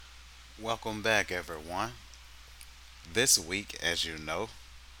Welcome back, everyone. This week, as you know,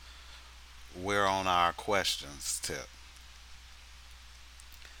 we're on our questions tip.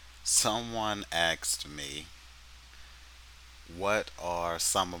 Someone asked me, what are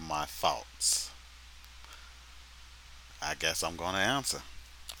some of my faults? I guess I'm going to answer.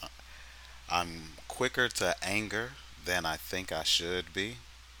 I'm quicker to anger than I think I should be.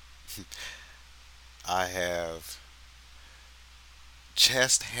 I have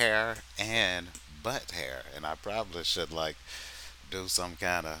chest hair and butt hair, and I probably should do some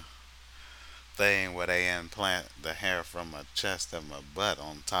kind of thing where they implant the hair from my chest and my butt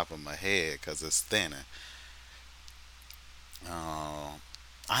on top of my head because it's thinning. Uh,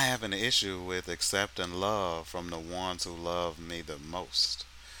 I have an issue with accepting love from the ones who love me the most,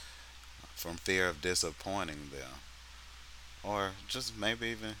 from fear of disappointing them, or just maybe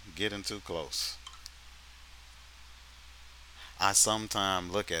even getting too close. I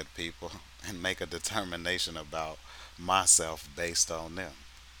sometimes look at people and make a determination about myself based on them.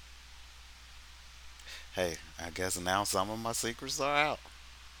 Hey, I guess now some of my secrets are out.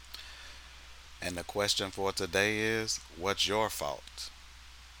 And the question for today is, what's your fault?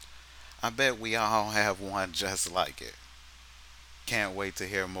 I bet we all have one just like it. Can't wait to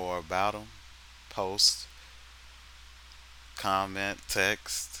hear more about them. Post, comment,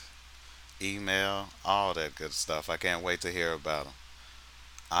 text, email, all that good stuff. I can't wait to hear about them.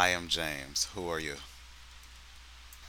 I am James. Who are you?